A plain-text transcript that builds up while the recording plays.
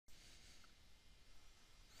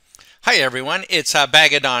Hi everyone, it's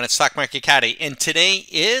Bagadon at Stock Market Caddy, and today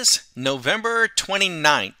is November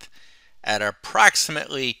 29th at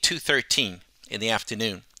approximately 2:13 in the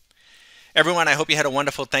afternoon. Everyone, I hope you had a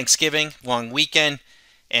wonderful Thanksgiving, long weekend,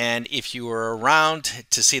 and if you were around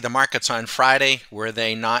to see the markets on Friday, were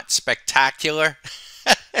they not spectacular?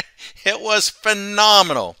 It was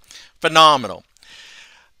phenomenal, phenomenal.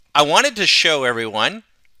 I wanted to show everyone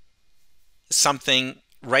something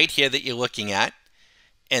right here that you're looking at.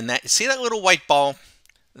 And that, see that little white ball?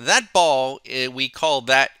 That ball, we call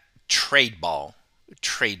that trade ball.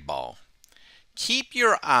 Trade ball. Keep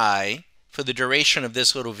your eye for the duration of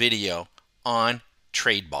this little video on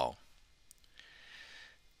trade ball.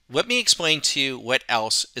 Let me explain to you what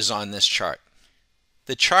else is on this chart.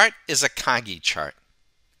 The chart is a Kagi chart.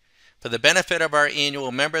 For the benefit of our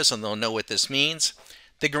annual members, and they'll know what this means,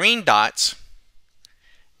 the green dots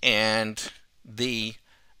and the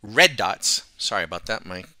red dots, sorry about that,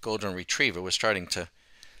 my golden retriever was starting to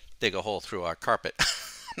dig a hole through our carpet. I'm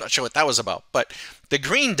not sure what that was about, but the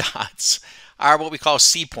green dots are what we call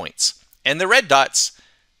C points, and the red dots,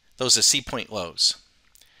 those are C point lows.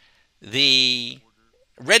 The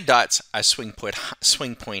red dots are swing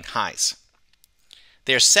point highs.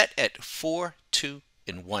 They're set at 4, 2,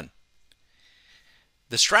 and 1.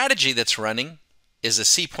 The strategy that's running is a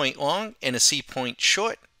C point long and a C point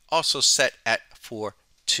short, also set at 4,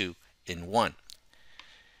 2, and 1.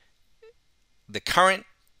 The current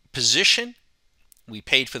position, we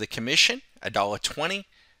paid for the commission, $1.20.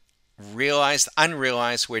 Realized,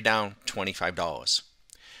 unrealized, we're down $25.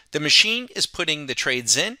 The machine is putting the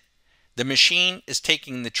trades in. The machine is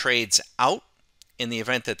taking the trades out in the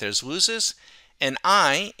event that there's losers. And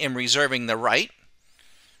I am reserving the right,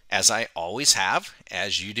 as I always have,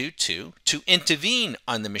 as you do too, to intervene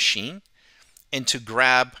on the machine and to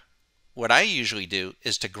grab. What I usually do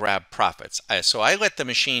is to grab profits. So I let the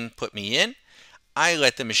machine put me in, I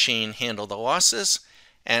let the machine handle the losses,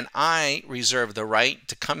 and I reserve the right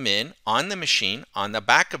to come in on the machine, on the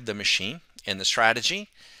back of the machine, in the strategy,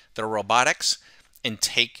 the robotics, and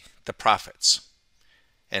take the profits,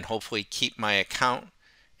 and hopefully keep my account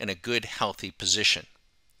in a good, healthy position.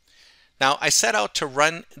 Now, I set out to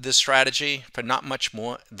run this strategy for not much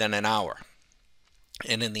more than an hour.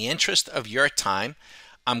 And in the interest of your time,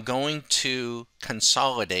 I'm going to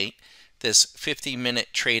consolidate this 50-minute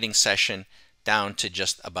trading session down to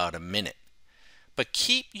just about a minute. But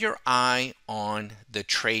keep your eye on the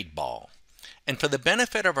trade ball. And for the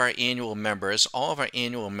benefit of our annual members, all of our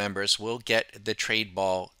annual members will get the trade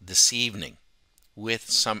ball this evening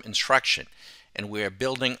with some instruction. And we're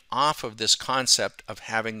building off of this concept of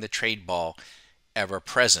having the trade ball ever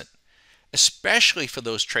present, especially for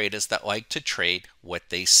those traders that like to trade what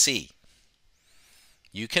they see.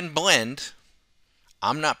 You can blend.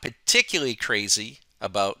 I'm not particularly crazy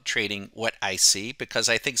about trading what I see because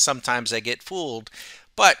I think sometimes I get fooled,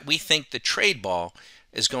 but we think the trade ball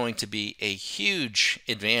is going to be a huge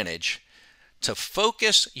advantage to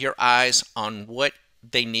focus your eyes on what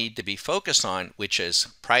they need to be focused on, which is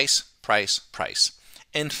price, price, price.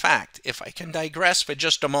 In fact, if I can digress for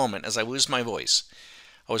just a moment as I lose my voice,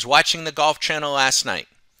 I was watching the Golf Channel last night.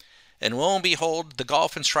 And lo and behold, the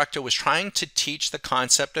golf instructor was trying to teach the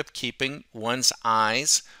concept of keeping one's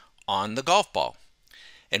eyes on the golf ball.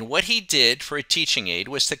 And what he did for a teaching aid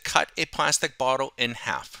was to cut a plastic bottle in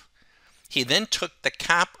half. He then took the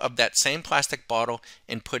cap of that same plastic bottle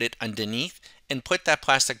and put it underneath and put that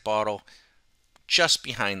plastic bottle just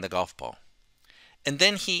behind the golf ball. And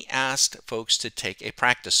then he asked folks to take a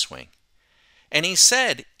practice swing. And he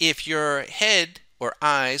said, if your head or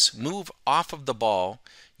eyes move off of the ball,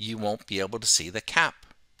 you won't be able to see the cap.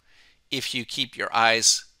 If you keep your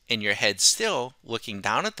eyes and your head still looking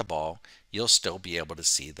down at the ball, you'll still be able to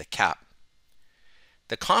see the cap.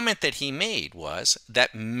 The comment that he made was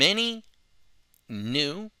that many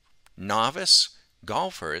new novice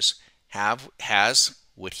golfers has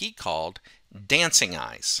what he called dancing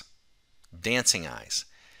eyes. Dancing eyes.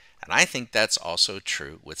 And I think that's also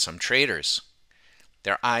true with some traders.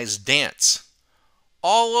 Their eyes dance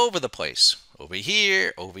all over the place. Over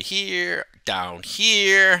here, down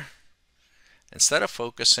here, instead of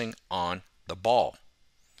focusing on the ball.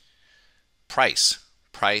 Price,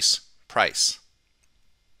 price, price.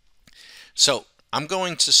 So I'm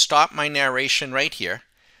going to stop my narration right here.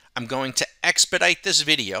 I'm going to expedite this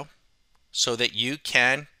video so that you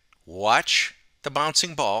can watch the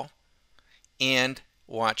bouncing ball and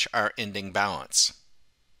watch our ending balance.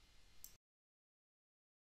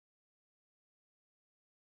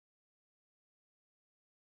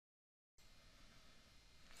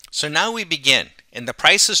 So now we begin, and the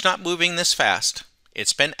price is not moving this fast.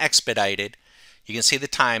 It's been expedited. You can see the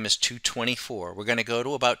time is 2:24. We're going to go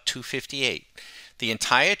to about 2:58. The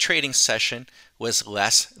entire trading session was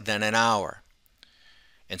less than an hour.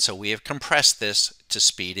 And so we have compressed this to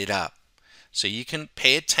speed it up. So you can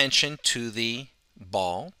pay attention to the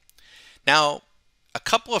ball. Now, a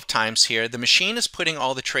couple of times here, the machine is putting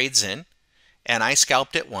all the trades in, and I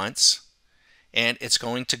scalped it once, and it's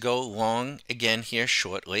going to go long again here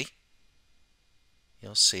shortly.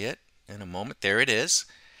 You'll see it in a moment. There it is.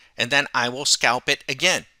 And then I will scalp it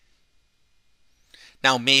again.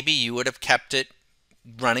 Now, maybe you would have kept it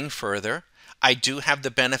running further. I do have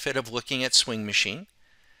the benefit of looking at Swing Machine.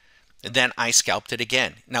 And then I scalped it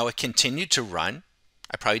again. Now, it continued to run.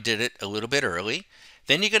 I probably did it a little bit early.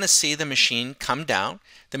 Then you're going to see the machine come down.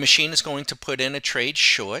 The machine is going to put in a trade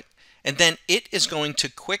short, and then it is going to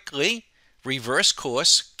quickly reverse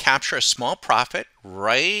course, capture a small profit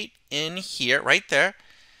right in here, right there.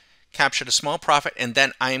 Captured a small profit, and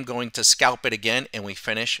then I am going to scalp it again, and we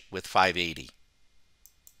finish with 580.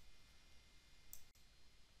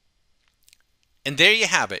 And there you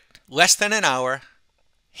have it. Less than an hour,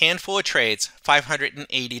 handful of trades,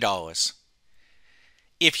 $580.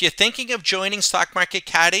 If you're thinking of joining Stock Market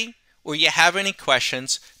Caddy or you have any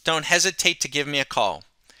questions, don't hesitate to give me a call.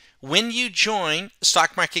 When you join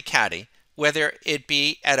Stock Market Caddy, whether it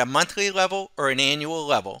be at a monthly level or an annual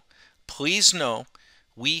level, please know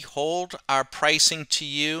we hold our pricing to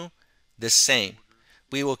you the same.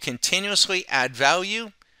 We will continuously add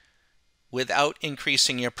value without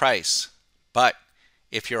increasing your price. But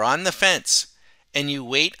if you're on the fence and you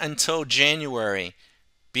wait until January,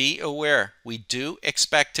 be aware we do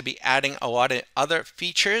expect to be adding a lot of other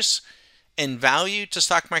features and value to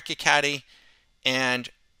Stock Market Caddy, and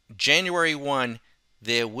January 1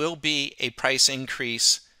 there will be a price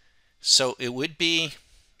increase, so it would be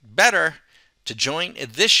better to join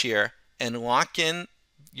this year and lock in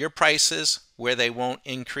your prices where they won't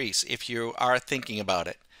increase if you are thinking about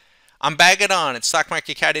it. I'm Bag It On at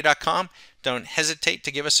StockMarketCaddy.com. Don't hesitate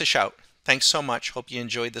to give us a shout. Thanks so much. Hope you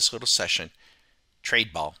enjoyed this little session.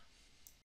 Trade ball.